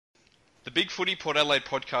The Big Footy Port Adelaide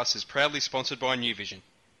podcast is proudly sponsored by New Vision.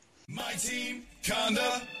 My team,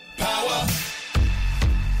 Conda, power.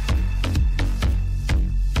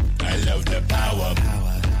 I love the power.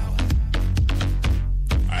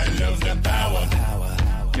 I love the power.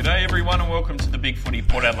 G'day everyone and welcome to the Big Footy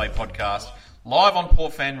Port Adelaide podcast. Live on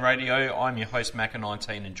Port Fan Radio, I'm your host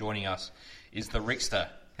Macca19 and joining us is the Rickster.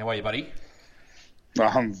 How are you, buddy?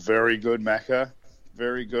 I'm very good, Macca.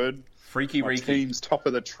 Very good. Freaky My Reeky. team's top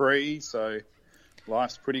of the tree, so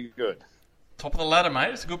life's pretty good. Top of the ladder,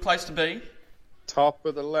 mate. It's a good place to be. Top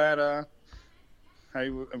of the ladder. Hey,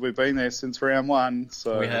 we've been there since round one.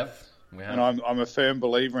 So We have. And I'm a firm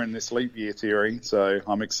believer in this leap year theory, so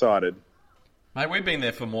I'm excited. Mate, we've been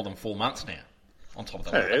there for more than 4 months now. On top of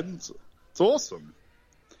the Hey, ladder. it's awesome.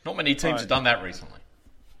 Not many teams have done that recently.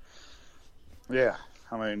 Yeah,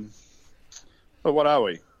 I mean, but what are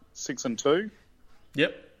we? 6-2?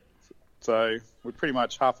 Yep. So we're pretty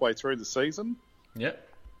much halfway through the season. Yep.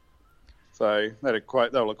 So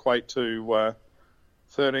that'll equate to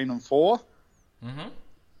 13-4. Mm-hmm.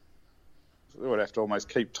 We would have to almost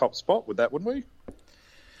keep top spot with that, wouldn't we?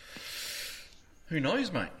 Who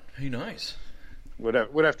knows, mate? Who knows? We'd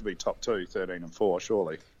have to be top 2, 13-4,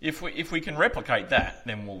 surely. If we can replicate that,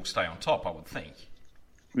 then we'll stay on top, I would think.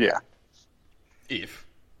 Yeah. If.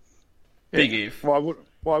 Big if. Why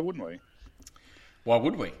wouldn't we? Why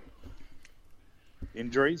would we?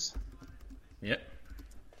 Injuries, Yep.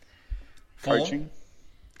 Form,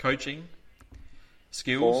 coaching,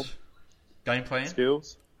 skills, Form. game plan,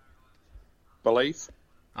 skills, belief,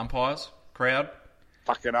 umpires, crowd.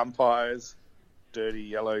 fucking umpires, dirty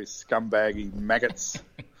yellow scumbaggy maggots.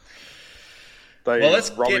 Well,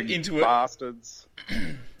 let's robbing get into it. bastards.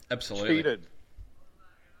 Absolutely. Cheated.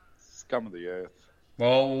 Scum of the earth.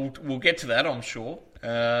 Well, we'll get to that, I'm sure.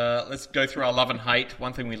 Let's go through our love and hate.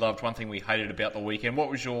 One thing we loved, one thing we hated about the weekend. What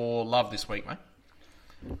was your love this week, mate?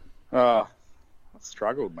 I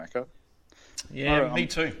struggled, Macca. Yeah, me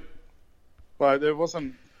too. Well, there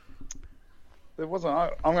wasn't.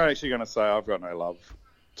 I'm actually going to say I've got no love,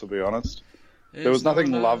 to be honest. There was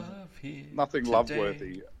nothing love-worthy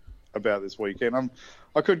about this weekend.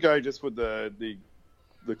 I could go just with the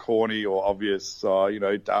corny or obvious,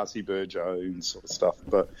 Darcy Burr-Jones sort of stuff,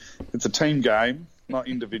 but it's a team game, not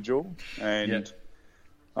individual, and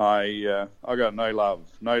I got no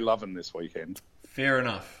love in this weekend. Fair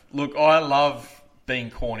enough. Look, I love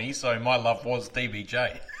being corny, so my love was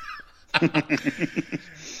DBJ.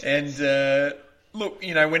 And look,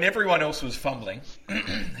 when everyone else was fumbling,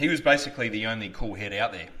 he was basically the only cool head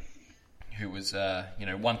out there who was,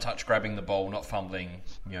 one touch grabbing the ball, not fumbling.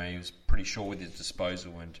 He was pretty sure with his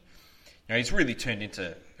disposal, and he's really turned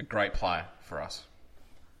into a great player for us.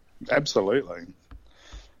 Absolutely,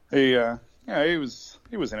 he was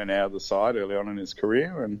in and out of the side early on in his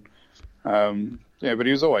career, and but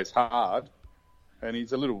he was always hard. And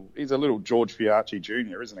he's a little George Fiarchi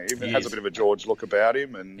Jr., isn't he? He has a bit of a George look about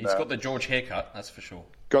him, and he's got the George haircut, that's for sure.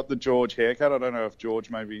 Got the George haircut. I don't know if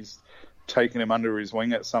George maybe's taken him under his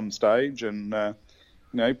wing at some stage, and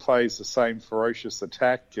plays the same ferocious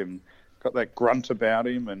attack, and got that grunt about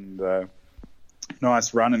him, and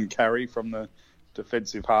nice run and carry from the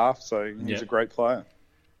defensive half. So he's a great player.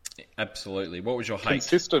 Absolutely. What was your hate?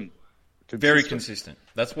 Consistent. Very consistent.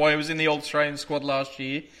 That's why he was in the All-Australian squad last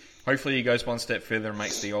year. Hopefully he goes one step further and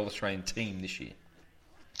makes the All-Australian team this year.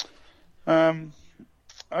 I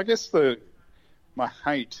guess my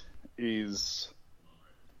hate is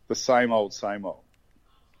the same old.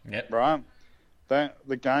 Yep. Right?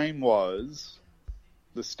 The game was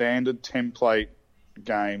the standard template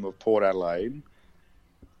game of Port Adelaide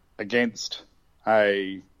against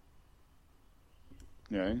I'll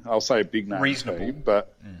say a big name reasonable team,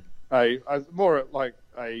 but more like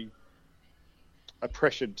a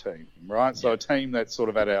pressured team, right? So a team that's sort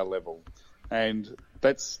of at our level. And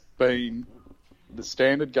that's been the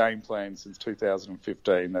standard game plan since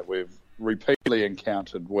 2015 that we've repeatedly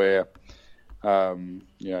encountered where,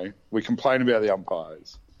 we complain about the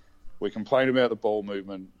umpires. We complain about the ball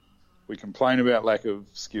movement. We complain about lack of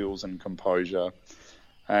skills and composure.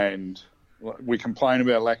 And we complain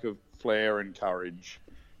about lack of flair and courage.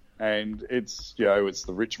 And it's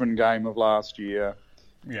the Richmond game of last year.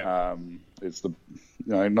 Yeah. It's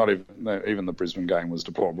not even the Brisbane game was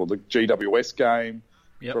deplorable. The GWS game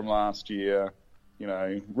from last year,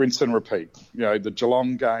 rinse and repeat. The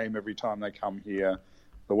Geelong game every time they come here,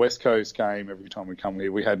 the West Coast game every time we come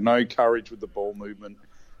here. We had no courage with the ball movement.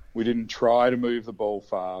 We didn't try to move the ball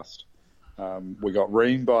fast. We got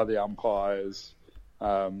reamed by the umpires.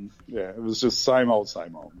 It was just same old,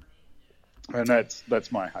 and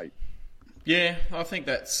that's my hate. Yeah, I think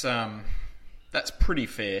that's That's pretty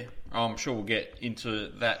fair. I'm sure we'll get into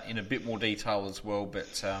that in a bit more detail as well.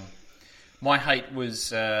 But my hate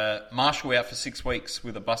was Marshall out for 6 weeks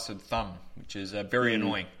with a busted thumb, which is very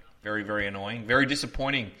annoying. Very, very annoying. Very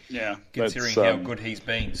disappointing, considering how good he's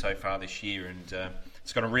been so far this year. And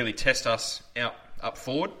it's going to really test us out up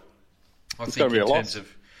forward. I think in terms of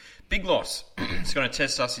big loss. It's going to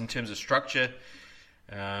test us in terms of structure.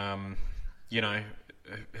 You know,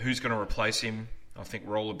 who's going to replace him? I think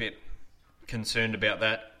we're all a bit concerned about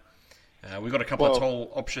that. We've got a couple of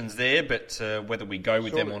tall options there, but whether we go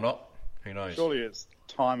with them or not, who knows? Surely it's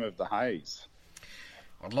time of the Hayes.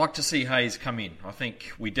 I'd like to see Hayes come in. I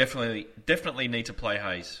think we definitely need to play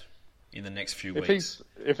Hayes in the next few weeks.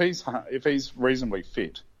 If he's reasonably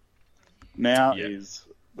fit, now is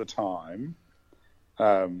the time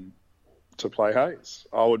to play Hayes.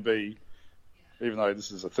 I would be, even though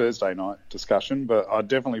this is a Thursday night discussion, but I'd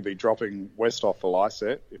definitely be dropping Westhoff for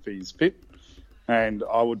Lysette if he's fit, and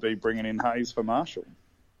I would be bringing in Hayes for Marshall,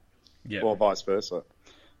 or vice versa.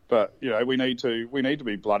 But you know, we need to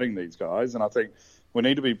be blooding these guys, and I think we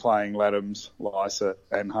need to be playing Laddams, Lysette,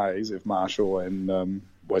 and Hayes if Marshall and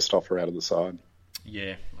Westhoff are out of the side.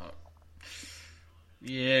 Yeah,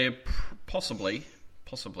 possibly.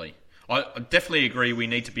 I definitely agree. We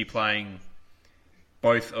need to be playing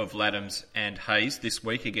both of Laddams and Hayes this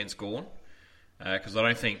week against Gawn, because I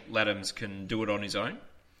don't think Laddams can do it on his own.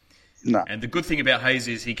 No. And the good thing about Hayes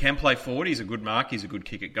is he can play forward. He's a good mark. He's a good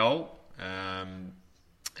kick at goal.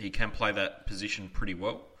 He can play that position pretty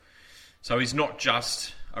well. So he's not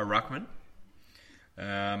just a ruckman.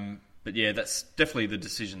 But yeah, that's definitely the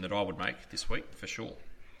decision that I would make this week, for sure.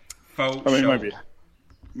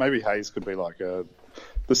 Maybe Hayes could be like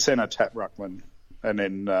the centre tap ruckman, and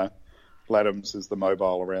then Laddams is the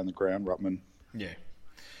mobile around the ground ruckman. Yeah.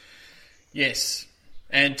 Yes.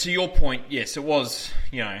 And to your point, yes, it was,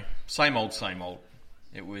 same old.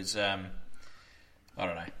 It was, I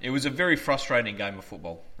don't know. It was a very frustrating game of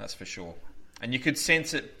football, that's for sure. And you could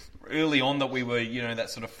sense it early on that we were, that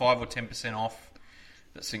sort of 5 or 10% off,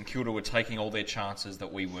 that St Kilda were taking all their chances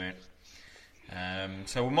that we weren't.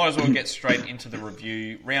 So we might as well get straight into the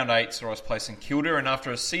review. Round 8 saw us play St Kilda, and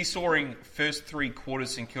after a seesawing first 3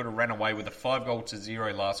 quarters, St Kilda ran away with a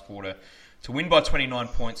 5-0 last quarter to win by 29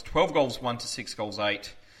 points, 12 goals 1 to 6 goals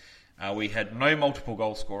 8. We had no multiple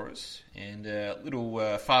goal scorers. And a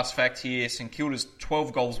little fast fact here, St Kilda's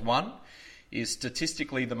 12 goals 1 is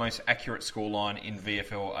statistically the most accurate scoreline in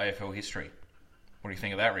VFL AFL history. What do you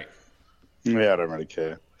think of that, Rick? Yeah, I don't really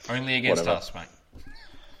care. Only against us, mate.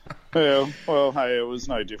 Well, hey, it was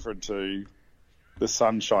no different to the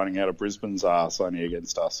sun shining out of Brisbane's arse only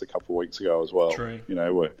against us a couple of weeks ago as well. True.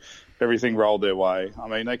 Where everything rolled their way. I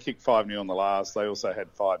mean, they kicked 5-0 in the last. They also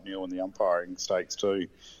had 5-0 in the umpiring stakes too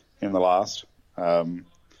in the last. I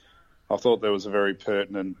thought there was a very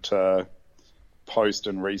pertinent post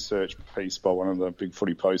and research piece by one of the Big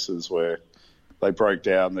Footy posters where they broke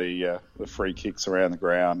down the free kicks around the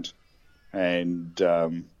ground and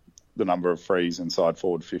the number of frees inside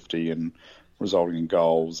forward 50 and resulting in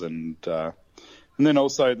goals, and then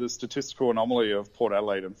also the statistical anomaly of Port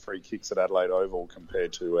Adelaide and free kicks at Adelaide Oval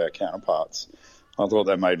compared to our counterparts. I thought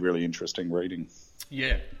that made really interesting reading.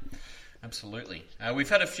 Yeah, absolutely. We've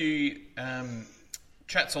had a few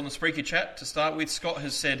chats on the Spreaker chat to start with. Scott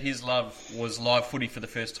has said his love was live footy for the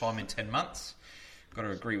first time in 10 months. Got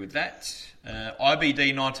to agree with that.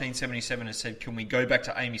 IBD 1977 has said, can we go back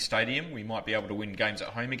to Amy Stadium? We might be able to win games at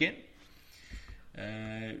home again.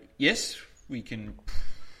 Yes, we can.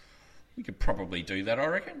 We could probably do that, I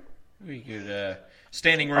reckon. We could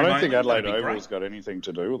standing room. I don't think Adelaide Oval's got anything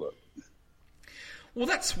to do with it. Well,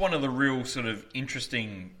 that's one of the real sort of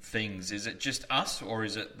interesting things. Is it just us, or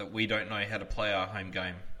is it that we don't know how to play our home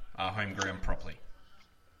game, our home ground properly?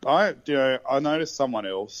 I noticed someone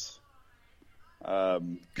else.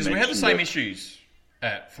 Because we had the same issues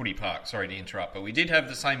at Footy Park. Sorry to interrupt, but we did have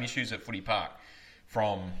the same issues at Footy Park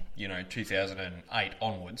from 2008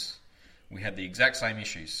 onwards. We had the exact same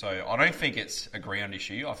issues. So I don't think it's a ground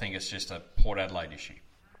issue. I think it's just a Port Adelaide issue.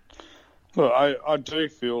 Well, I do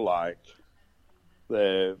feel like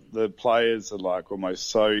the players are like almost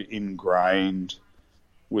so ingrained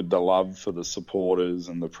with the love for the supporters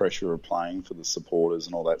and the pressure of playing for the supporters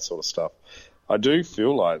and all that sort of stuff. I do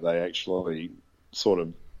feel like they actually sort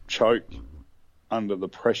of choke under the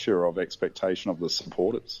pressure of expectation of the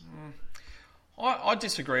supporters. I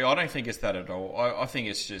disagree. I don't think it's that at all. I think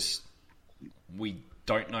it's just we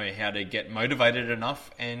don't know how to get motivated enough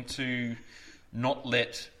and to not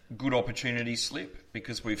let good opportunities slip,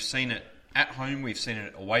 because we've seen it at home, we've seen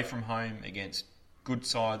it away from home, against good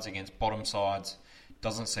sides, against bottom sides.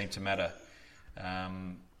 Doesn't seem to matter.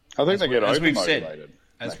 I think they get as we've overmotivated.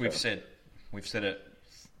 said, we've said it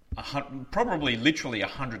probably literally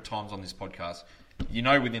 100 times on this podcast. You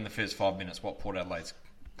know, within the first 5 minutes, what Port Adelaide's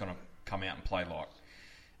going to come out and play like,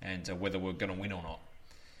 and whether we're going to win or not.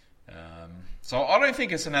 So I don't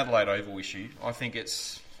think it's an Adelaide Oval issue. I think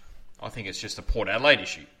it's just a Port Adelaide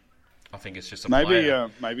issue. I think it's just a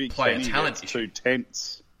maybe player Kenny talent gets issue. too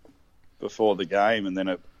tense before the game, and then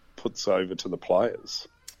it puts over to the players.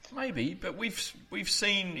 Maybe, but we've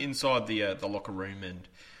seen inside the locker room, and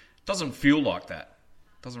it doesn't feel like that.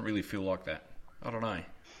 Doesn't really feel like that. I don't know.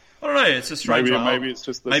 It's a strange one. Maybe it's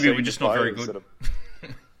just the maybe we're senior just not very players good.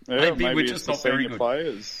 maybe we're it's just the not very senior good.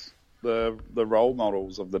 players, the role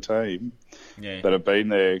models of the team Yeah. that have been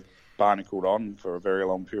there, barnacled on for a very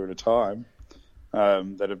long period of time,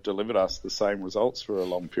 that have delivered us the same results for a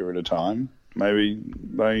long period of time. Maybe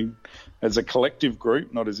they, as a collective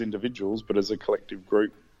group, not as individuals, but as a collective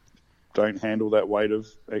group, don't handle that weight of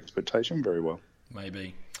expectation very well.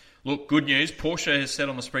 Maybe. Look, good news. Portia has said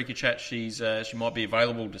on the Spreaker chat she might be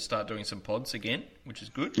available to start doing some pods again, which is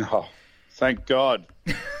good. Oh, thank God.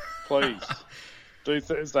 Please. Do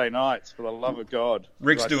Thursday nights, for the love of God.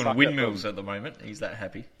 Rick's I doing suck windmills at the moment. He's that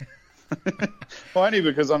happy. Well, only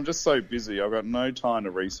because I'm just so busy. I've got no time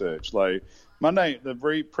to research. Like Monday, the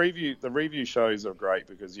review shows are great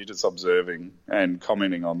because you're just observing and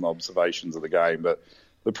commenting on the observations of the game. But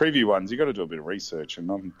the preview ones, you got to do a bit of research,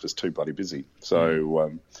 and I'm just too bloody busy.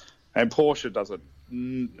 So, and Portia does it.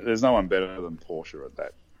 There's no one better than Portia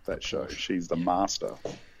at that show. She's the master.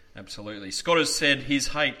 Absolutely. Scott has said his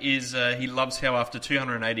hate is he loves how after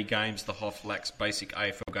 280 games the Hoff lacks basic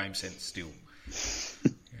AFL game sense still,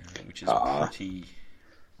 which is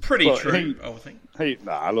pretty Look, true, I would think.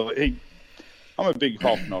 I'm a big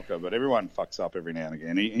Hoff knocker, but everyone fucks up every now and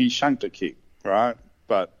again. He shanked a kick, right?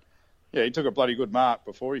 But yeah, he took a bloody good mark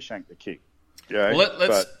before he shanked the kick. Yeah. Well,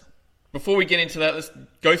 let's before we get into that, let's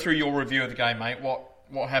go through your review of the game, mate.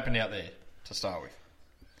 What happened out there to start with?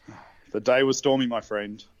 The day was stormy, my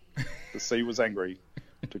friend. The sea was angry,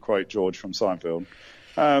 to quote George from Seinfeld.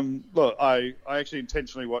 Look, I actually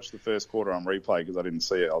intentionally watched the first quarter on replay because I didn't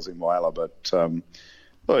see it. I was in Whyalla, but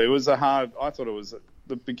look, it was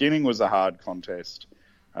the beginning was a hard contest.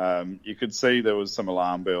 You could see there was some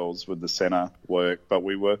alarm bells with the centre work, but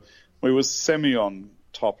we were semi on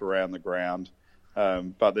top around the ground.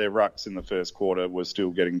 But their rucks in the first quarter were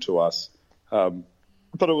still getting to us. But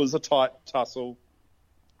it was a tight tussle.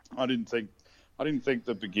 I didn't think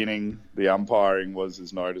the beginning, the umpiring was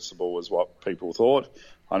as noticeable as what people thought.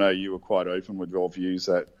 I know you were quite open with your views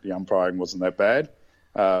that the umpiring wasn't that bad.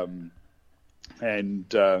 But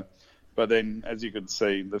then, as you could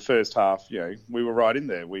see, the first half, we were right in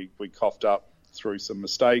there. We coughed up through some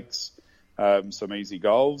mistakes, some easy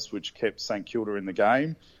goals, which kept St Kilda in the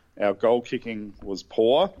game. Our goal kicking was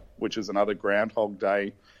poor, which is another Groundhog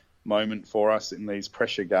Day moment for us in these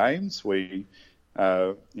pressure games. We,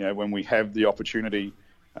 when we have the opportunity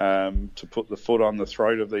to put the foot on the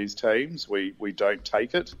throat of these teams, we don't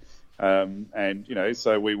take it.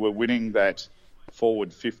 So we were winning that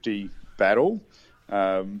forward 50 battle,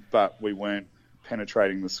 but we weren't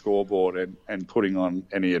penetrating the scoreboard and putting on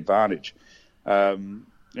any advantage.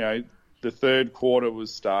 The third quarter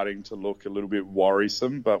was starting to look a little bit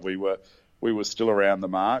worrisome, but we were still around the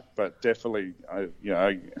mark. But definitely,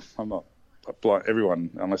 I'm not blind.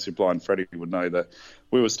 Everyone, unless you're blind, Freddie would know that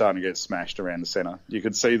we were starting to get smashed around the centre. You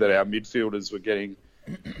could see that our midfielders were getting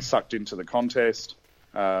sucked into the contest.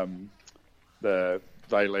 They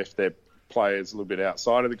left their players a little bit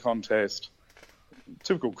outside of the contest.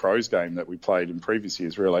 Typical Crows game that we played in previous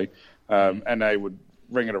years, really. And they would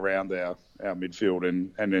ring it around our midfield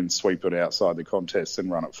and then sweep it outside the contest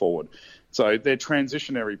and run it forward. So their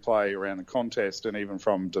transitionary play around the contest and even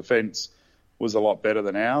from defence was a lot better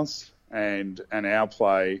than ours, and our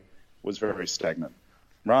play was very stagnant,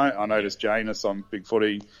 right? I noticed Janus on Big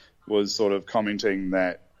Footy was sort of commenting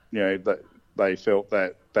that, that they felt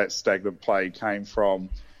that stagnant play came from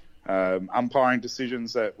umpiring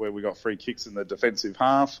decisions where we got free kicks in the defensive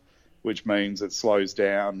half, which means it slows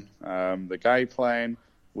down the game plan,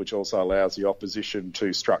 which also allows the opposition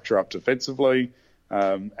to structure up defensively.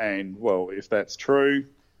 If that's true,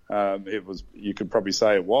 you could probably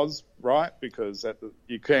say it was right, because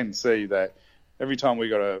you can see that every time we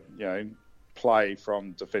got to play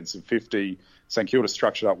from defensive 50, St Kilda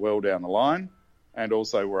structured up well down the line, and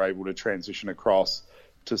also were able to transition across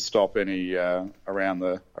to stop any around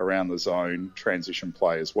the zone transition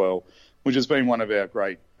play as well, which has been one of our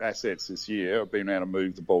great assets this year, being able to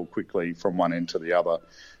move the ball quickly from one end to the other.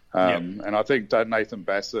 And I think Nathan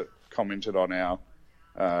Bassett commented on our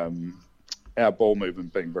ball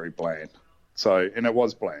movement being very bland. So, and it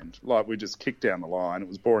was bland. Like, we just kicked down the line. It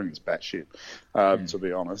was boring as batshit, to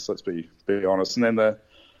be honest. Let's be honest. And then the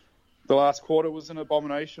last quarter was an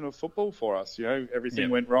abomination of football for us. You know,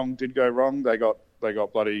 everything went wrong, did go wrong. They got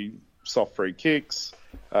bloody soft free kicks.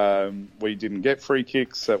 We didn't get free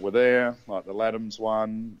kicks that were there, like the Laddams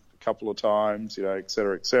one a couple of times, you know, et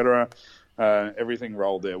cetera, et cetera. Everything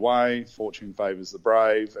rolled their way. Fortune favours the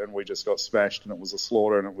brave, and we just got smashed, and it was a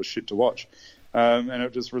slaughter, and it was shit to watch. And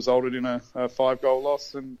it just resulted in a 5-goal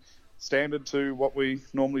loss and standard to what we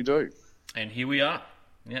normally do. And here we are.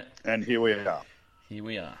 Yeah. And here we are. Here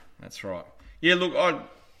we are. That's right. Yeah, look, I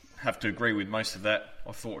have to agree with most of that.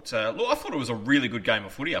 I thought it was a really good game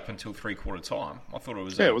of footy up until 3/4 time. I thought it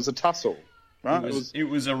was. It was a tussle, right? It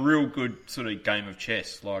was a real good sort of game of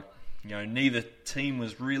chess. Like, you know, neither team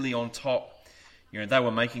was really on top. You know, they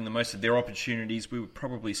were making the most of their opportunities. We were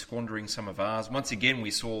probably squandering some of ours. Once again,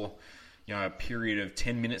 we saw, you know, a period of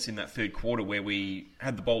 10 minutes in that third quarter where we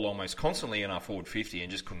had the ball almost constantly in our forward 50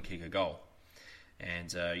 and just couldn't kick a goal.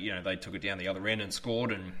 And, you know, they took it down the other end and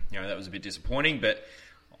scored, and, you know, that was a bit disappointing. But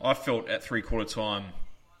I felt at 3/4 time,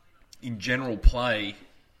 in general play,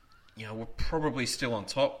 you know, we're probably still on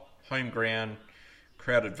top. Home ground,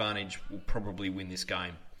 crowd advantage will probably win this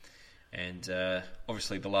game. And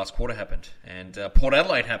obviously the last quarter happened. And Port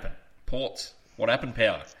Adelaide happened. Ports, what happened,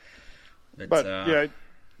 Power? But you know,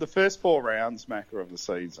 the first 4 rounds, Macca, of the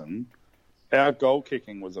season, our goal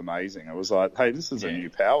kicking was amazing. It was like, hey, this is a new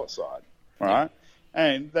power side, right? Yeah.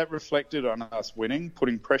 And that reflected on us winning,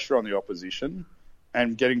 putting pressure on the opposition,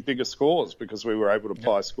 and getting bigger scores because we were able to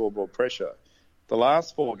apply scoreboard pressure. The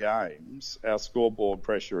last 4 games, our scoreboard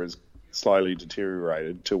pressure has slowly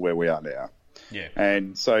deteriorated to where we are now. Yeah.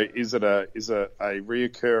 And so is it a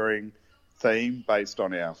reoccurring theme based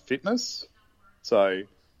on our fitness? So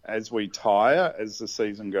as we tire, as the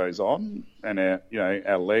season goes on, and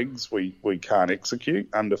our legs, we can't execute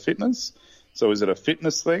under fitness. So is it a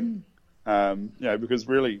fitness thing? Because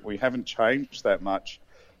really we haven't changed that much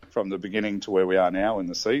from the beginning to where we are now in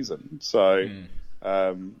the season. So,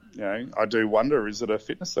 I do wonder, is it a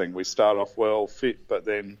fitness thing? We start off well, fit, but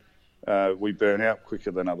then we burn out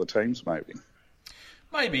quicker than other teams, maybe.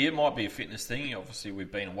 Maybe it might be a fitness thing. Obviously,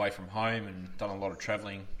 we've been away from home and done a lot of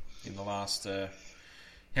travelling in the last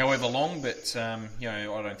however long, but, I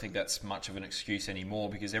don't think that's much of an excuse anymore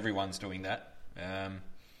because everyone's doing that.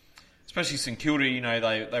 Especially St Kilda, you know,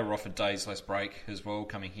 they were offered days less break as well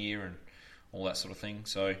coming here and all that sort of thing.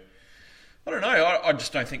 So, I don't know. I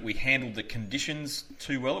just don't think we handled the conditions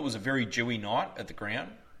too well. It was a very dewy night at the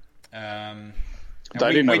ground.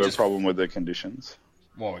 They didn't have a problem with the conditions.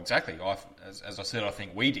 Well, exactly. As I said, I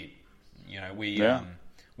think we did. You know,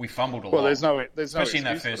 we fumbled a lot. Well, there's no especially in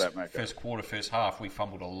that first quarter, first half, we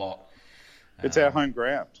fumbled a lot. It's our home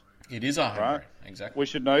ground. It is our home ground, exactly. We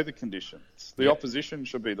should know the conditions. The opposition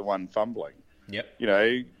should be the one fumbling. Yep. You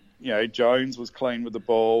know, Jones was clean with the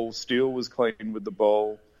ball. Steele was clean with the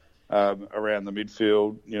ball around the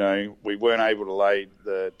midfield. You know, we weren't able to lay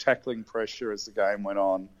the tackling pressure as the game went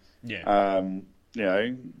on. Yeah. You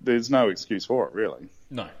know, there's no excuse for it, really.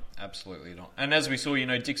 No, absolutely not. And as we saw, you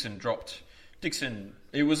know, Dixon,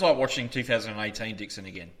 it was like watching 2018 Dixon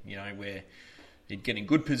again, you know, where he'd get in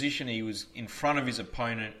good position, he was in front of his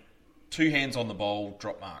opponent, 2 hands on the ball,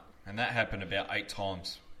 drop mark. And that happened about 8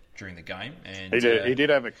 times during the game. And he did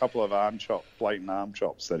have a couple of blatant arm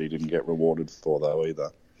chops that he didn't get rewarded for, though,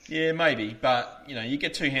 either. Yeah, maybe. But, you know, you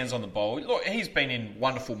get 2 hands on the ball. Look, he's been in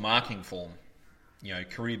wonderful marking form, you know,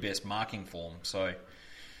 career best marking form. So,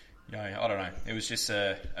 you know, I don't know. It was just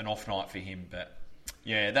an off night for him. But,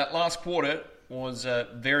 yeah, that last quarter was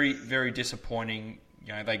very, very disappointing.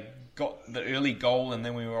 You know, they got the early goal and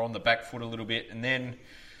then we were on the back foot a little bit. And then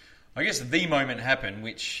I guess the moment happened,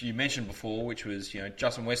 which you mentioned before, which was, you know,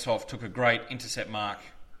 Justin Westhoff took a great intercept mark,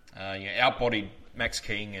 outbodied Max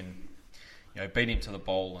King and, you know, beat him to the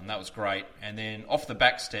ball, and that was great. And then off the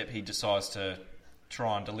back step, he decides to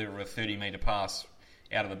try and deliver a 30-metre pass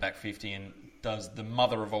out of the back 50 and does the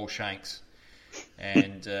mother of all shanks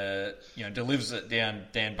and, delivers it down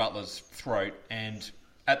Dan Butler's throat. And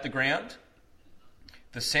at the ground,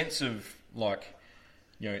 the sense of, like,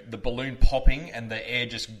 you know, the balloon popping and the air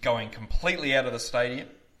just going completely out of the stadium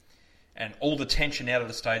and all the tension out of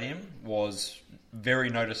the stadium was very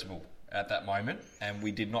noticeable at that moment, and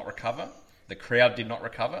we did not recover. The crowd did not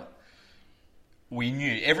recover.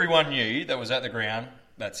 Everyone knew that was at the ground,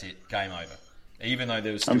 that's it, game over. Even though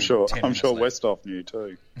there was still 10 minutes left. Westhoff knew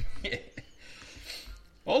too. Yeah.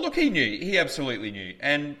 Well, look, he knew. He absolutely knew.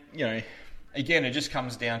 And, you know, again, it just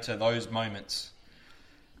comes down to those moments.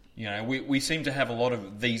 You know, we seem to have a lot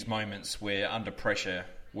of these moments where under pressure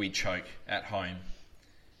we choke at home.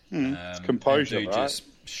 It's composure, and do right? just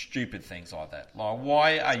stupid things like that. Like,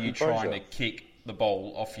 why are you composure. trying to kick the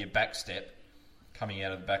ball off your back step coming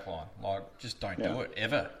out of the back line? Like, just don't do it,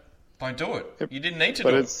 ever. Don't do it. You didn't need to do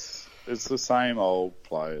it. But it's the same old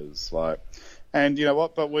players. And you know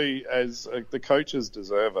what? But we, as the coaches,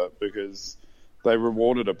 deserve it because they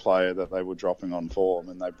rewarded a player that they were dropping on form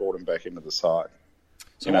and they brought him back into the side.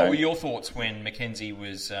 So what were your thoughts when Mackenzie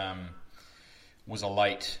was a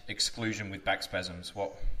late exclusion with back spasms?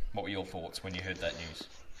 What were your thoughts when you heard that news?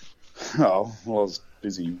 Oh, well, I was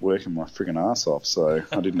busy working my friggin' ass off, so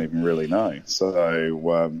I didn't even really know. So, you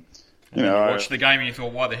watched the game and you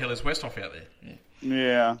thought, why the hell is Westhoff out there?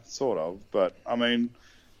 Yeah, sort of. But, I mean,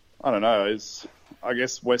 I don't know. I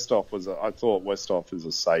guess I thought Westhoff is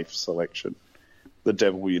a safe selection. The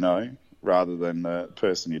devil you know, rather than the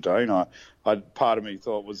person you don't. Part of me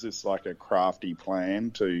thought, was this like a crafty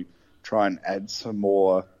plan to try and add some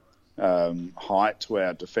more height to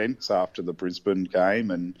our defence after the Brisbane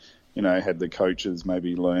game and, had the coaches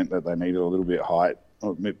maybe learnt that they needed a little bit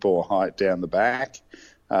more height down the back,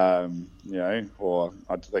 or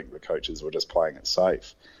I think the coaches were just playing it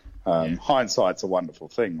safe. Hindsight's a wonderful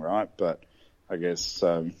thing, right? But I guess,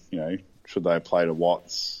 should they have played a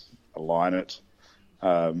Watts, a Lynott,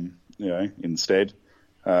 instead?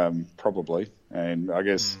 Probably. And I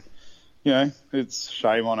guess, it's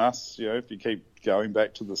shame on us, if you keep going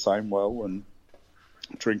back to the same well and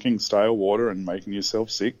drinking stale water and making yourself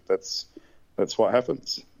sick, that's what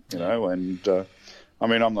happens, and, I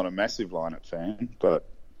mean, I'm not a massive Lynott fan, but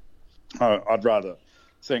I'd rather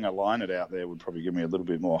seeing a Lynott out there would probably give me a little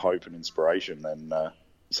bit more hope and inspiration than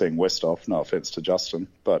seeing Westhoff, no offence to Justin,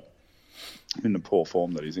 but in the poor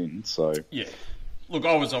form that he's in, so... Yeah. Look,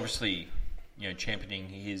 I was obviously, championing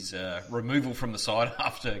his removal from the side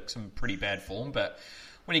after some pretty bad form, but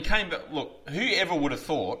when he came back, look, whoever would have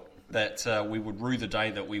thought that we would rue the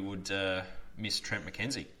day that we would miss Trent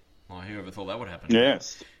Mackenzie? Like, whoever thought that would happen?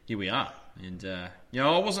 Yes. Here we are. And,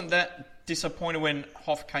 I wasn't that disappointed when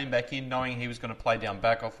Hoff came back in, knowing he was going to play down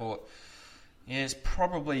back. I thought, it's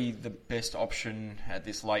probably the best option at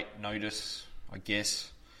this late notice, I guess.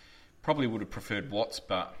 Probably would have preferred Watts,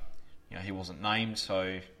 but, he wasn't named,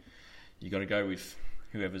 so you got to go with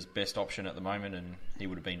whoever's best option at the moment, and he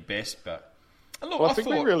would have been best, but... Look, I think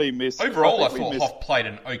we really missed... Overall, I thought Hoff played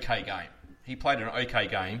an okay game. He played an okay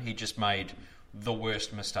game. He just made the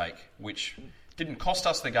worst mistake, which didn't cost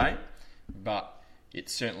us the game, but it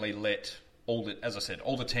certainly let all the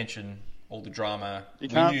tension, all the drama. We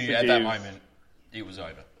knew at that moment it was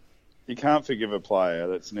over. You can't forgive a player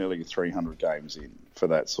that's nearly 300 games in for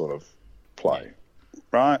that sort of play,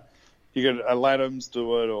 right? You get a Laddams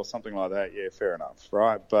do it or something like that, yeah, fair enough,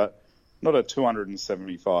 right? But not a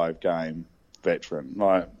 275 game veteran.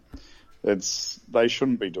 They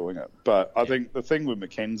shouldn't be doing it. But I think the thing with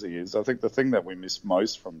Mackenzie is, I think the thing that we missed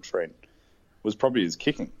most from Trent was probably his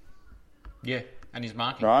kicking. Yeah, and his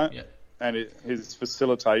marking. Right? Yeah. And his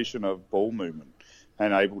facilitation of ball movement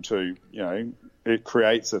and able to, it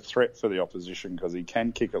creates a threat for the opposition because he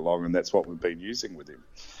can kick it long, and that's what we've been using with him.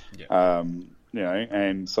 Yeah.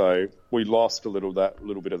 And so we lost a little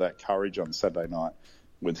bit of that courage on Saturday night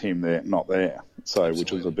with him not there. So, Absolutely.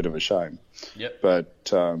 Which was a bit of a shame. Yep.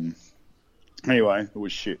 But anyway, it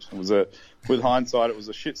was shit. With hindsight, it was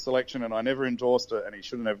a shit selection, and I never endorsed it, and he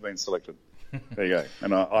shouldn't have been selected. There you go.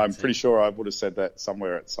 And I'm pretty sure I would have said that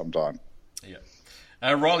somewhere at some time. Yeah.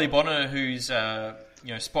 Riley Bonner, who's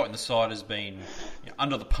spot in the side, has been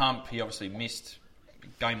under the pump. He obviously missed a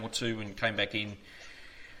game or two and came back in.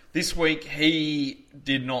 This week, he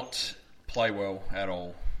did not play well at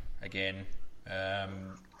all. Again,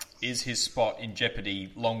 is his spot in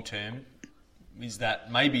jeopardy long term? Is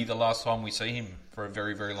that maybe the last time we see him for a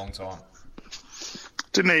very, very long time?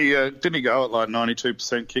 Didn't he go at like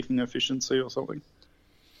 92% kicking efficiency or something?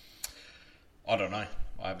 I don't know.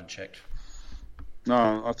 I haven't checked.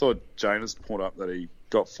 No, I thought Janus put up that he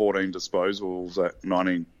got 14 disposals at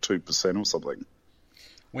 92% or something.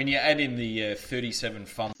 When you add in the 37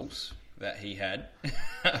 fumbles that he had,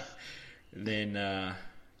 then,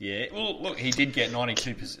 well, look, he did get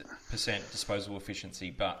 92% disposal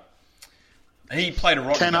efficiency, but he played a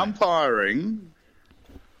rotten game. Can umpiring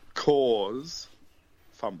cause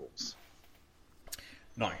fumbles?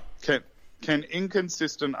 No. Can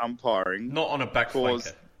inconsistent umpiring not on a back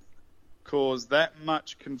cause that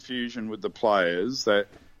much confusion with the players that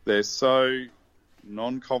they're so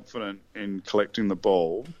non-confident in collecting the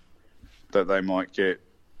ball that they might get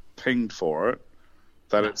pinged for it,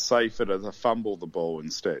 that it's safer to fumble the ball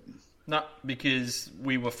instead? No, because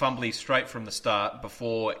we were fumbly straight from the start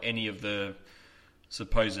before any of the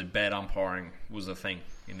supposed bad umpiring was a thing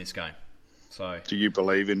in this game. So, do you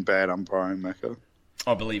believe in bad umpiring, Macca?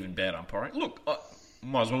 I believe in bad umpiring. Look, I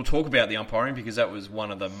might as well talk about the umpiring because that was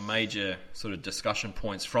one of the major sort of discussion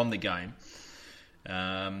points from the game.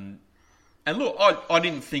 And look, I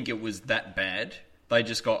didn't think it was that bad. They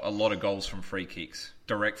just got a lot of goals from free kicks,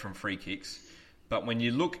 direct from free kicks. But when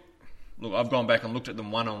you look, I've gone back and looked at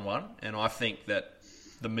them one-on-one, and I think that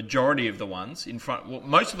the majority of the ones in front, well,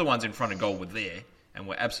 most of the ones in front of goal were there and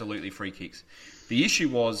were absolutely free kicks. The issue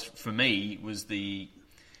was, for me, was the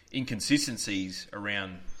inconsistencies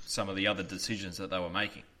around some of the other decisions that they were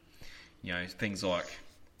making. You know, things like,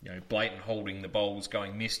 you know, blatant holding the bowls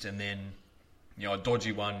going missed and then, you know, a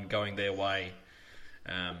dodgy one going their way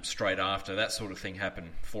straight after. That sort of thing happened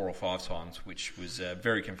 4 or 5 times, which was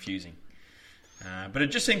very confusing. But it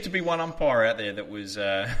just seemed to be one umpire out there that was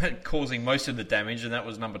causing most of the damage, and that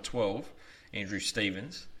was number 12, Andrew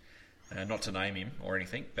Stevens. Not to name him or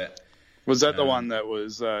anything, but... Was that the one that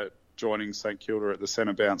was joining St Kilda at the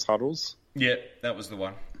centre bounce huddles? Yeah, that was the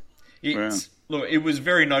one. Look, it was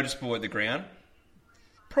very noticeable at the ground.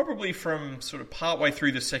 Probably from sort of partway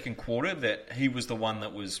through the second quarter that he was the one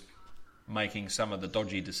that was making some of the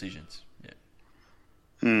dodgy decisions.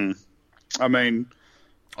 Yeah. I mean...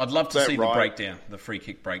 I'd love to see the breakdown, the free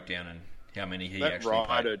kick breakdown, and how many he actually paid. That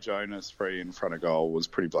Ryder Jonas free in front of goal was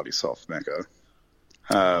pretty bloody soft, Macca.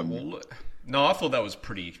 No, I thought that was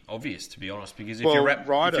pretty obvious, to be honest, because if you wrap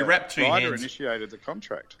two hands... Ryder initiated the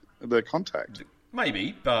contact.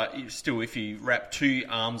 Maybe, but still, if you wrap 2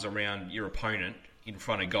 arms around your opponent in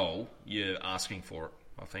front of goal, you're asking for it,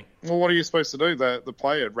 I think. Well, what are you supposed to do? The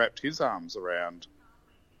player wrapped his arms around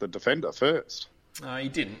the defender first. He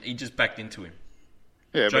didn't. He just backed into him.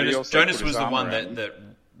 Yeah, Jonas was the one that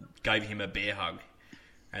gave him a bear hug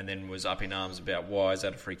and then was up in arms about, why is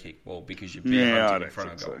that a free kick? Well, because you bear hugged him in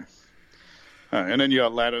front of goal. So. And then you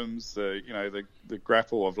got Laddams, the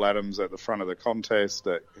grapple of Laddams at the front of the contest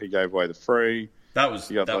that he gave away the free. That was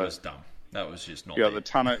dumb. That was just not there. You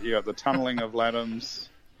got the tunnelling of Laddams.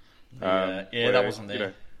 That wasn't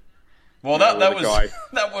there. Well, that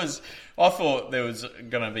was. I thought there was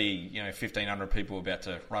going to be 1,500 people about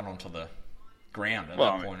to run onto the ground at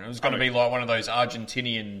that point. It was going to be like one of those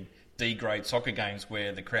Argentinian D-grade soccer games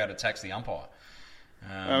where the crowd attacks the umpire.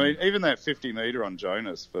 I mean, even that 50-metre on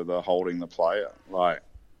Jonas for the holding the player, like,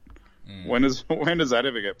 when does that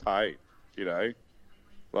ever get paid?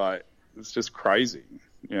 Like, it's just crazy.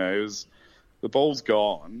 The ball's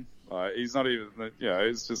gone. He's not even.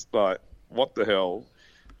 It's just like, what the hell?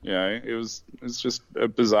 It's just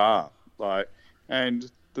bizarre. Like, and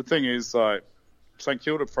the thing is, like, St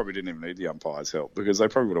Kilda probably didn't even need the umpire's help because they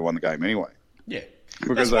probably would have won the game anyway. Yeah,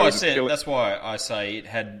 that's why I say it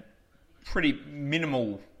had pretty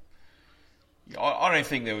minimal. I don't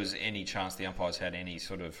think there was any chance the umpires had any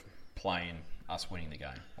sort of play in us winning the game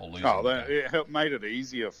or losing. It made it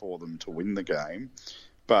easier for them to win the game,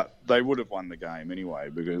 but they would have won the game anyway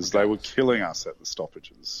because they were killing us at the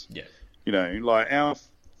stoppages. Yeah, like our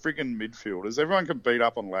friggin' midfielders. Everyone can beat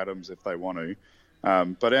up on Laddams if they want to.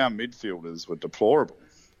 But our midfielders were deplorable.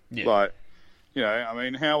 Yeah. Like, I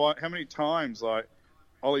mean, how many times, like,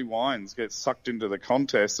 Ollie Wines gets sucked into the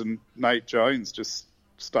contest and Nate Jones just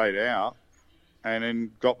stayed out and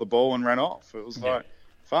then got the ball and ran off. It was like,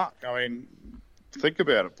 fuck. I mean, think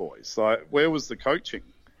about it, boys. Like, where was the coaching?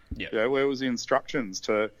 Yeah. Where was the instructions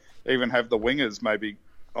to even have the wingers maybe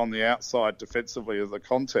on the outside defensively of the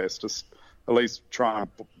contest to at least try and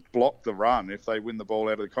block the run if they win the ball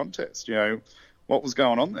out of the contest? What was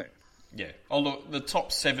going on there? Yeah. Oh, look, the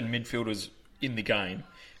top 7 midfielders in the game,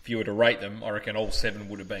 if you were to rate them, I reckon all 7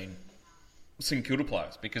 would have been St Kilda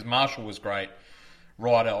players because Marshall was great.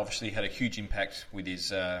 Ryder obviously had a huge impact with his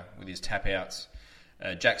tap outs.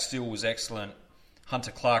 Jack Steele was excellent.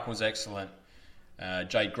 Hunter Clark was excellent.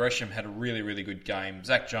 Jade Gresham had a really, really good game.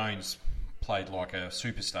 Zach Jones played like a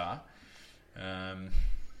superstar.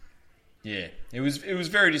 Yeah, it was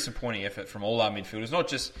very disappointing effort from all our midfielders. Not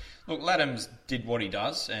just Laddams did what he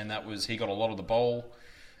does, and that was he got a lot of the ball,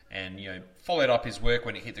 and followed up his work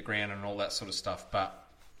when it hit the ground and all that sort of stuff. But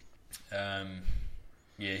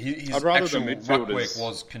his actual ruck work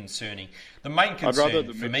was concerning. The main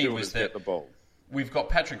concern for me was that we've got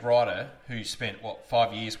Patrick Ryder who spent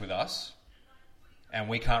 5 years with us, and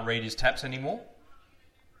we can't read his taps anymore,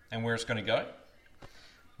 and where it's going to go.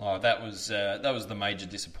 Oh, that was the major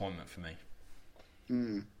disappointment for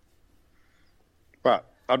me. But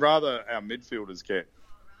I'd rather our midfielders get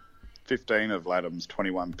 15 of Laddams'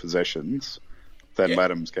 21 possessions than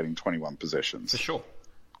Laddams getting 21 possessions. For sure.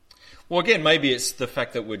 Well, again, maybe it's the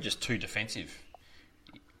fact that we're just too defensive.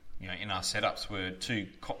 In our setups, we're too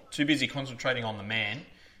busy concentrating on the man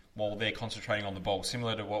while they're concentrating on the ball,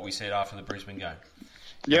 similar to what we said after the Brisbane game.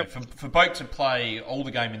 Yep. For Boak to play all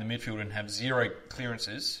the game in the midfield and have 0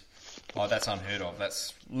 clearances, that's unheard of.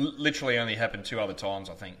 That's literally only happened 2 other times,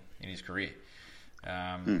 I think, in his career.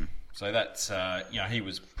 So that's, he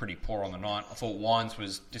was pretty poor on the night. I thought Wines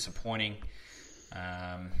was disappointing.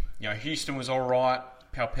 Houston was all right.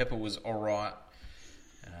 Powell-Pepper was all right.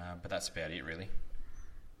 But that's about it, really.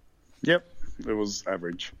 Yep, it was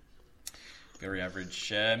average. Very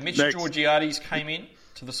average. Mitch Georgiades came in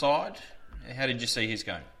to the side. How did you see his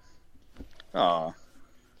game?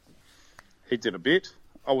 He did a bit.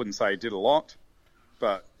 I wouldn't say he did a lot,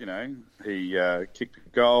 but, he kicked a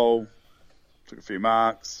goal, took a few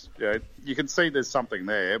marks. You can see there's something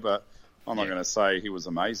there, but I'm not going to say he was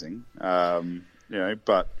amazing.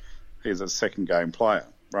 But he's a second game player,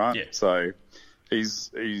 right? Yeah. So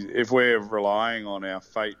if we're relying on our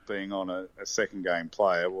fate being on a second game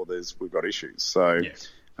player, well, we've got issues. So,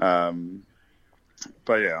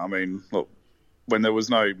 but yeah, I mean, look, when there was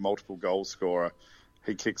no multiple goal scorer,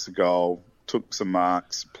 he kicks a goal, took some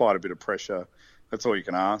marks, applied a bit of pressure. That's all you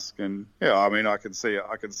can ask. And yeah, I mean, I can see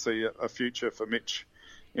a future for Mitch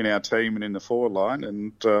in our team and in the forward line,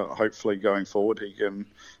 and hopefully going forward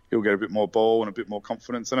he'll get a bit more ball and a bit more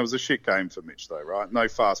confidence. And it was a shit game for Mitch though, right? No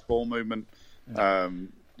fast ball movement.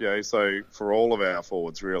 So for all of our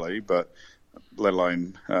forwards really, but let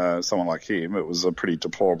alone someone like him, it was a pretty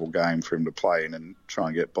deplorable game for him to play in and try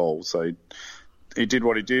and get balls. So he did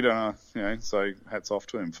what he did, so hats off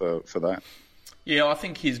to him for that. Yeah, I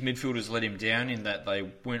think his midfielders let him down in that they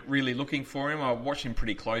weren't really looking for him. I watched him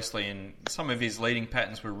pretty closely, and some of his leading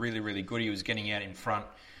patterns were really, really good. He was getting out in front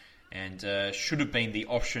and should have been the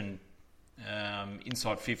option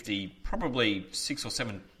inside 50 probably 6 or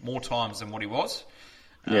 7 more times than what he was.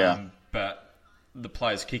 But the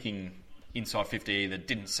players kicking inside 50 either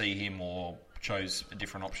didn't see him or chose a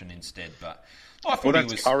different option instead. But I thought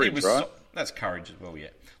that's courage, right? That's courage as well, yeah.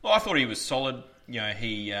 Well, I thought he was solid.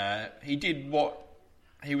 He did what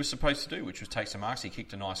he was supposed to do, which was take some marks. He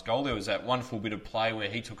kicked a nice goal. There was that wonderful bit of play where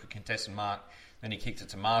he took a contested mark, then he kicked it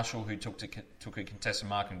to Marshall, who took a contested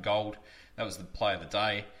mark and gold. That was the play of the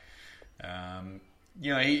day.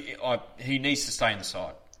 He needs to stay in the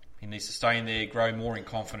side. He needs to stay in there, grow more in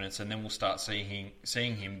confidence, and then we'll start seeing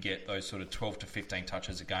him get those sort of 12 to 15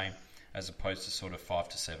 touches a game, as opposed to sort of 5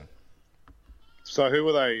 to 7. So who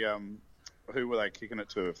were they kicking it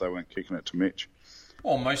to if they weren't kicking it to Mitch?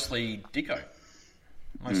 Well, mostly Dicko.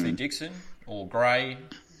 Mostly Dixon or Gray.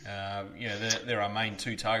 They're our main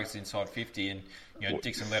 2 targets inside 50, and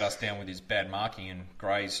Dixon let us down with his bad marking, and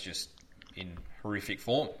Gray's just in horrific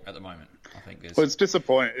form at the moment. I think there's it's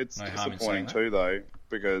disappointing. It's no disappointing too, though,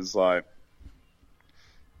 because I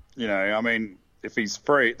mean, if he's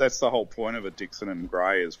free, that's the whole point of a Dixon and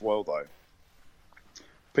Gray as well, though.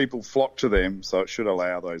 People flock to them, so it should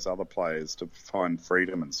allow those other players to find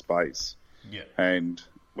freedom and space. Yeah. And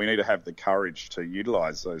we need to have the courage to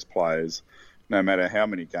utilise those players, no matter how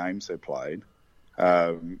many games they've played.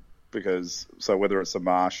 Because whether it's a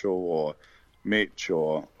Marshall or Mitch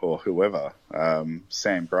or whoever,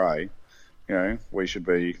 Sam Gray, we should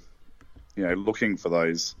be, looking for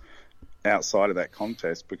those outside of that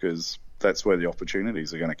contest, because that's where the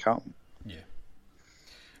opportunities are going to come. Yeah.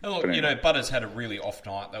 And look, anyway. Butters had a really off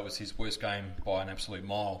night. That was his worst game by an absolute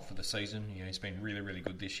mile for the season. He's been really, really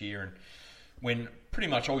good this year. And when pretty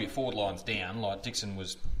much all your forward line's down, like Dixon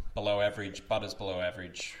was below average, Butters below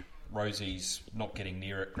average, Rosie's not getting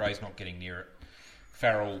near it, Gray's not getting near it,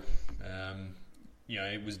 Farrell,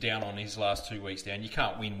 it was down on his last 2 weeks down. You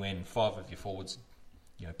can't win when 5 of your forwards,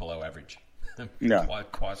 below average. No.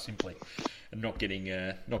 quite simply, and not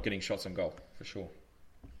getting shots on goal for sure.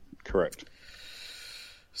 Correct.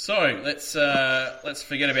 So let's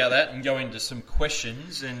forget about that and go into some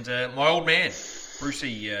questions. And my old man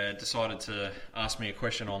Brucey decided to ask me a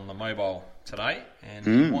question on the mobile today, and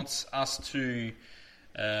he wants us to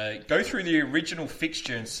go through the original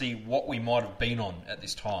fixture and see what we might have been on at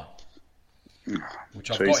this time.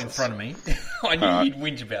 Which I've got in front of me. I knew you'd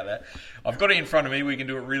whinge about that. I've got it in front of me. We can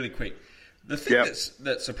do it really quick. The thing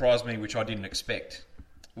that surprised me, which I didn't expect,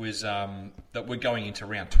 was that we're going into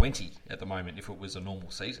round 20 at the moment if it was a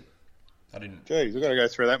normal season. I didn't... Geez, we've got to go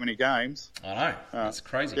through that many games. I know. That's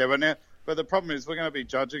crazy. Yeah, but the problem is we're going to be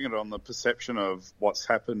judging it on the perception of what's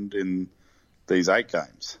happened in these 8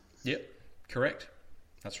 games. Yep, correct.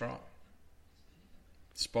 That's right.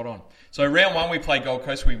 Spot on. So round 1 we played Gold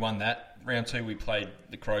Coast, we won that. Round 2 we played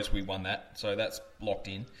the Crows, we won that. So that's locked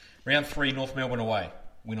in. Round 3 North Melbourne away,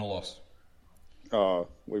 win or loss? Oh,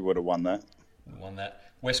 we would have won that. We won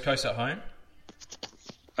that. West Coast at home?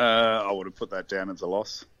 I would have put that down as a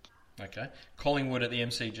loss. Okay. Collingwood at the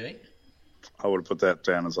MCG. I would have put that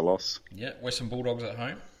down as a loss. Yeah. Western Bulldogs at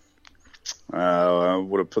home. I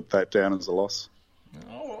would have put that down as a loss.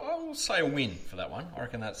 I'll say a win for that one. I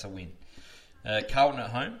reckon that's a win. Carlton at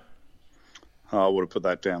home. I would have put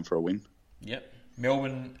that down for a win. Yep.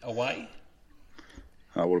 Melbourne away.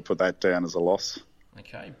 I would have put that down as a loss.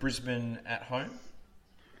 Okay. Brisbane at home.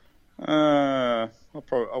 I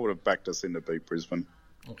would have backed us in to beat Brisbane.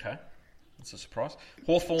 Okay. That's a surprise.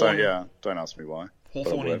 Hawthorn. Don't ask me why.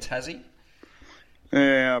 Hawthorn in Tassie.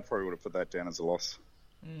 Yeah, I probably would have put that down as a loss.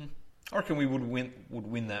 I reckon we would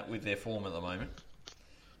win that with their form at the moment.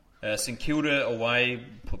 St Kilda away,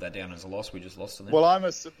 put that down as a loss. We just lost to them. Well, I'm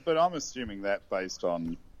assuming that based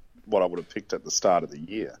on what I would have picked at the start of the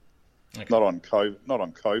year, Okay. not on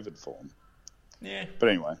COVID form. Yeah. But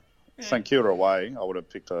anyway, St Kilda away, I would have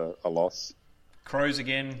picked a loss. Crows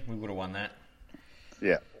again, we would have won that.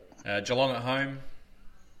 Yeah. Geelong at home.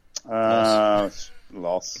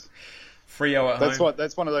 Loss. Freo at home.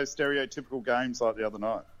 That's one of those stereotypical games like the other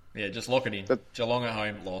night. Yeah, just lock it in. Geelong at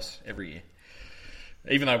home, loss every year.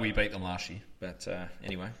 Even though we beat them last year. But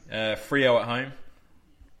anyway. Freo at home.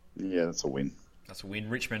 Yeah, that's a win. That's a win.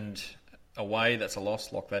 Richmond away, that's a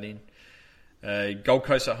loss. Lock that in. Gold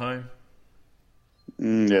Coast at home.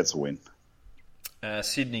 Yeah, it's a win.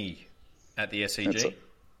 Sydney at the SCG.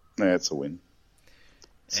 It's a win.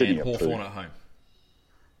 Sydney and Hawthorn at home.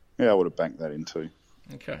 Yeah, I would have banked that in too.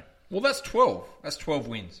 Okay. Well, that's 12. That's 12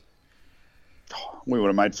 wins. We would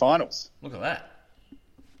have made finals. Look at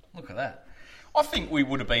that. I think we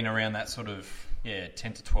would have been around that sort of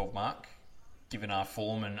 10 to 12 mark, given our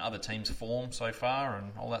form and other teams' form so far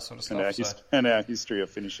and all that sort of stuff. And our history of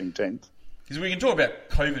finishing 10th. Because we can talk about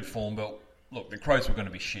COVID form, but look, the Crows were going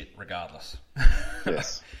to be shit regardless.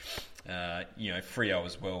 Yes. Freo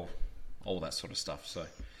as well, all that sort of stuff. So,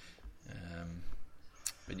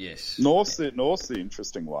 but yes. North's the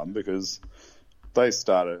interesting one because they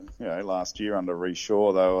started, last year under Rhys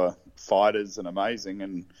Shaw. They were fighters and amazing,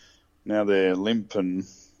 and now they're limp and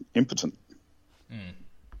impotent.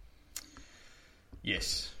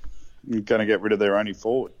 Yes. You're going to get rid of their only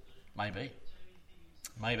forward. Maybe.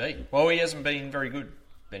 Well, he hasn't been very good,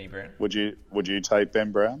 Benny Brown. Would you take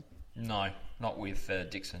Ben Brown? No, not with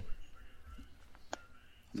Dixon.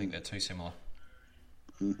 I think they're too similar.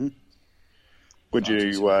 Mm-hmm. Would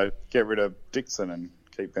you get rid of Dixon and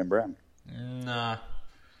keep Ben Brown? Nah,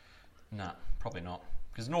 probably not.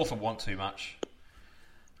 Because North will want too much,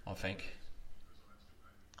 I think.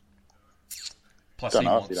 Plus, if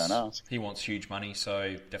you don't ask. He wants huge money,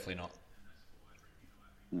 so definitely not.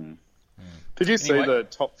 Did you see the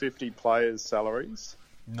top 50 players' salaries?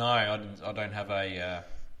 No, I don't have a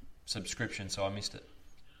subscription, so I missed it.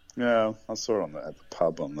 Yeah, I saw it at the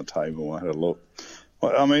pub on the table. I had a look.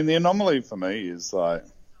 Well, I mean, the anomaly for me is like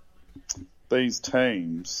these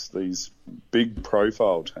teams, these big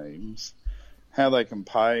profile teams, how they can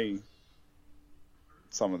pay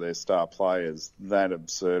some of their star players that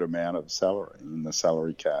absurd amount of salary in the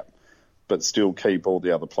salary cap, but still keep all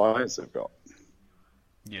the other players they've got.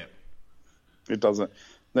 Yeah. It doesn't.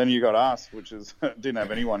 Then you got us, which didn't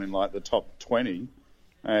have anyone in like the top 20,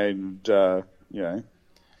 and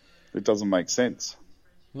it doesn't make sense.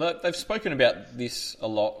 Look, they've spoken about this a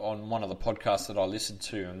lot on one of the podcasts that I listened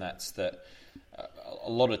to, and that's that a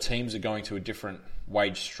lot of teams are going to a different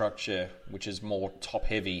wage structure, which is more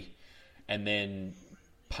top-heavy, and then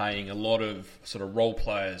paying a lot of sort of role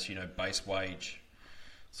players, base wage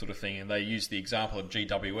sort of thing. And they use the example of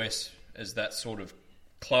GWS as that sort of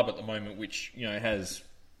club at the moment, which has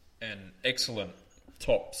an excellent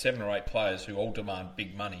top 7 or 8 players who all demand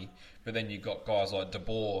big money, but then you've got guys like De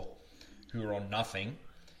Boer who are on nothing,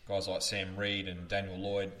 guys like Sam Reid and Daniel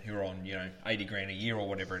Lloyd who are on 80 grand a year or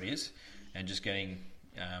whatever it is, and just getting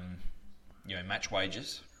match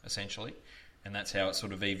wages essentially, and that's how it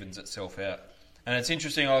sort of evens itself out. And it's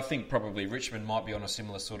interesting. I think probably Richmond might be on a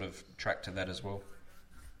similar sort of track to that as well,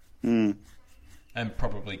 and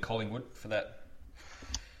probably Collingwood for that.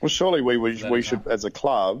 Well, surely we should, as a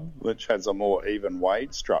club which has a more even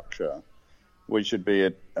wage structure, we should be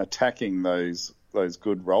attacking those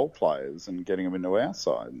good role players and getting them into our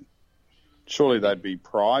side. Surely they'd be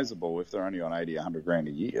prizable if they're only on 80, 100 grand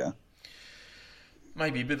a year.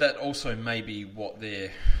 Maybe, but that also may be what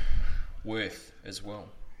they're worth as well.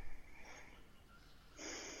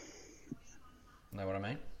 Know what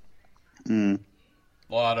I mean?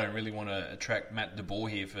 Well, I don't really want to attract Matt De Boer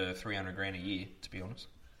here for 300 grand a year, to be honest.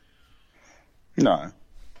 No,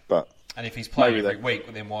 but... And if he's playing every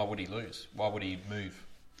week, then why would he lose? Why would he move?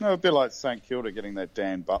 No, a bit like St Kilda getting that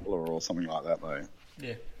Dan Butler or something like that, though.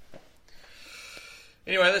 Yeah.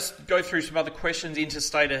 Anyway, let's go through some other questions.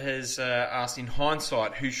 Interstater has asked, in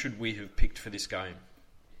hindsight, who should we have picked for this game?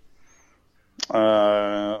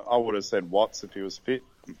 I would have said Watts if he was fit.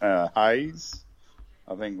 Hayes.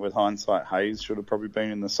 I think with hindsight, Hayes should have probably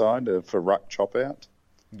been in the side for ruck chop out.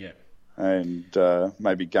 Yeah. And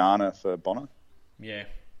maybe Garner for Bonner. Yeah.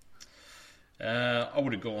 I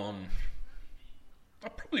would have gone... I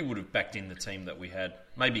probably would have backed in the team that we had.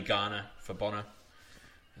 Maybe Garner for Bonner.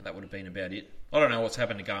 That would have been about it. I don't know what's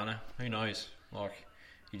happened to Garner. Who knows?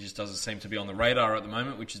 He just doesn't seem to be on the radar at the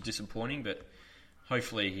moment, which is disappointing, but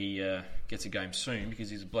hopefully he gets a game soon because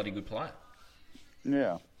he's a bloody good player.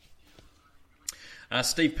 Yeah.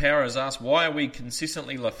 Steve Power has asked, why are we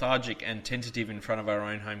consistently lethargic and tentative in front of our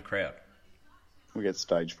own home crowd? We get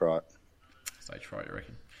stage fright. Stage fright, you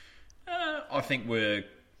reckon? I think we're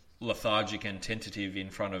lethargic and tentative in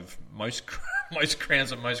front of most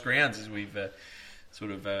crowds at most grounds, as we've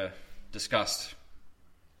discussed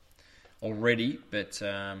already. But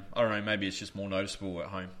I don't know, maybe it's just more noticeable at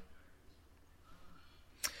home.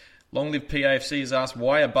 Long Live PAFC has asked,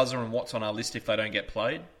 why are Buzzer and Watts on our list if they don't get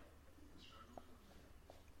played?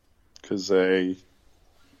 Because they're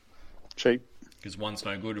cheap. Because one's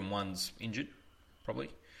no good and one's injured, probably.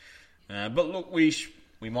 But look, we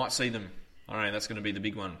might see them. I don't know, that's going to be the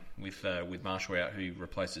big one with Marshall out, who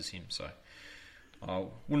replaces him. So I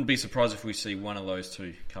wouldn't be surprised if we see one of those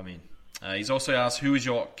two come in. He's also asked, who is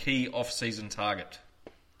your key off-season target?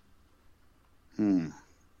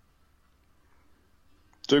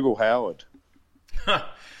 Dougal Howard.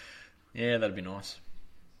 Yeah, that'd be nice.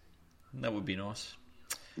 That would be nice.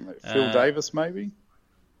 Phil Davis, maybe?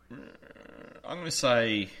 I'm going to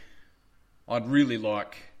say I'd really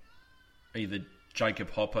like either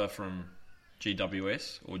Jacob Hopper from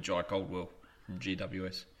GWS or Jai Caldwell from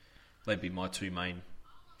GWS. They'd be my two main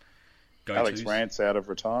go-tos. Alex Rance out of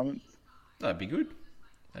retirement. That'd be good.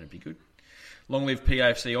 Long Live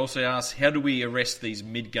PAFC also asks, how do we arrest these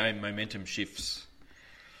mid-game momentum shifts?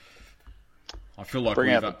 I feel like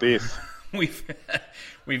bring out the biff.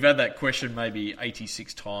 We've had that question maybe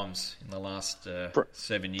 86 times in the last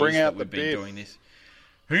 7 years that we've been doing this.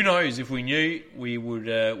 Who knows? If we knew, we would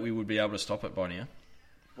be able to stop it by now.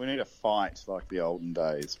 We need a fight like the olden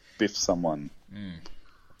days. Biff someone.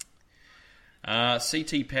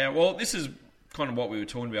 CT Power. Well, this is kind of what we were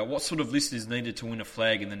talking about. What sort of list is needed to win a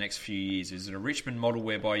flag in the next few years? Is it a Richmond model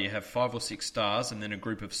whereby you have 5 or 6 stars and then a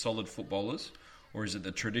group of solid footballers? Or is it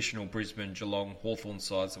the traditional Brisbane, Geelong, Hawthorn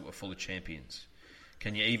sides that were full of champions?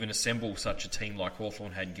 Can you even assemble such a team like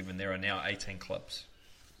Hawthorn had, given there are now 18 clubs?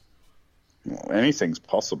 Well, anything's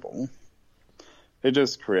possible. It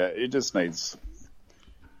just needs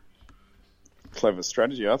clever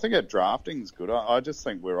strategy. I think our drafting's good. I just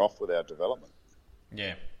think we're off with our development.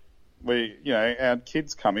 Yeah. Our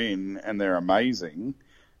kids come in and they're amazing,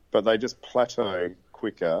 but they just plateau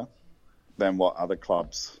quicker than what other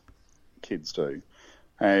clubs' kids do.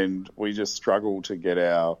 And we just struggle to get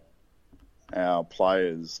our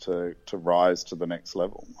players to rise to the next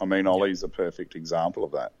level. I mean, Ollie's a perfect example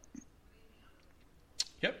of that.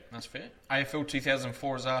 Yep, that's fair. AFL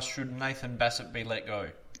 2004 has asked, should Nathan Bassett be let go?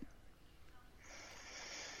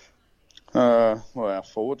 Well, our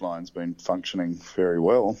forward line's been functioning very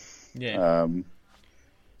well. Yeah.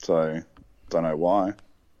 So, don't know why.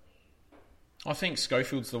 I think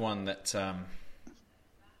Schofield's the one that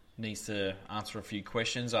needs to answer a few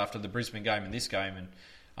questions after the Brisbane game and this game, and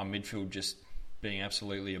our midfield just being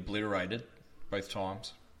absolutely obliterated both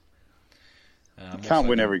times. Can't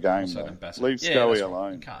win every game, though. Leave Scully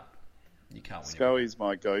alone. You can't win. Scully's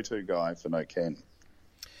my go-to guy for no Ken.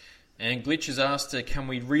 And Glitch has asked, can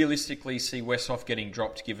we realistically see Westhoff getting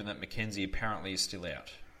dropped given that Mackenzie apparently is still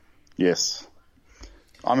out? Yes.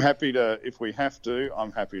 I'm happy to, if we have to,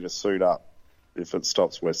 I'm happy to suit up if it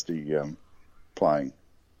stops Westy playing.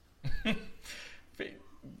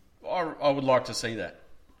 I would like to see that.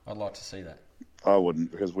 I'd like to see that. I wouldn't,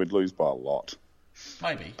 because we'd lose by a lot.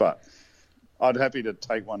 Maybe. But I'd happy to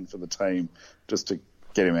take one for the team just to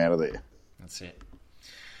get him out of there. That's it.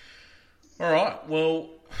 All right, well,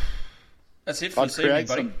 that's it for this evening, buddy. I'd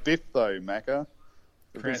create some biff, though, Macca.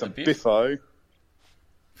 Create some biff? biffo.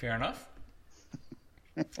 Fair enough.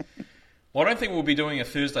 Well, I don't think we'll be doing a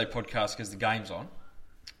Thursday podcast because the game's on.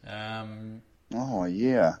 Oh,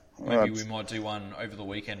 yeah. Maybe we might do one over the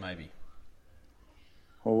weekend, maybe.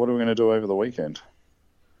 Well, what are we going to do over the weekend?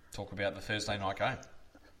 Talk about the Thursday night game.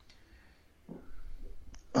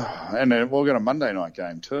 And then we'll get a Monday night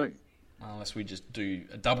game too. Unless we just do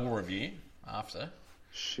a double review after.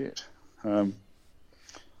 Shit. Well,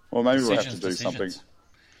 maybe we'll have to do something.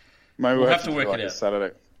 Maybe we'll have to work it out.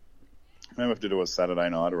 Saturday. Maybe we'll have to do a Saturday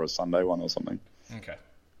night or a Sunday one or something. Okay.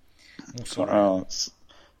 We'll sort it out.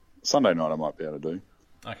 Sunday night I might be able to do.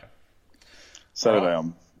 Okay. Saturday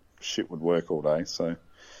I'm shit with work all day, so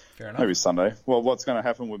Fair enough. maybe Sunday. Well, what's going to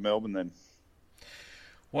happen with Melbourne then?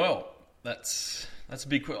 Well, that's a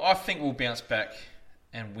big question. I think we'll bounce back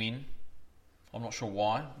and win. I'm not sure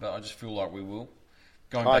why, but I just feel like we will.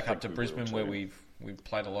 Going back up to Brisbane where we've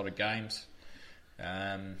played a lot of games.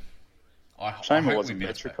 Shame it wasn't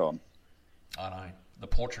Metricon. I know. The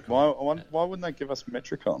Portricon. Why wouldn't they give us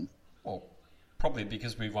Metricon? Well, probably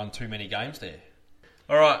because we've won too many games there.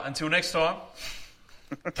 All right, until next time,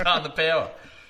 Calm the Power.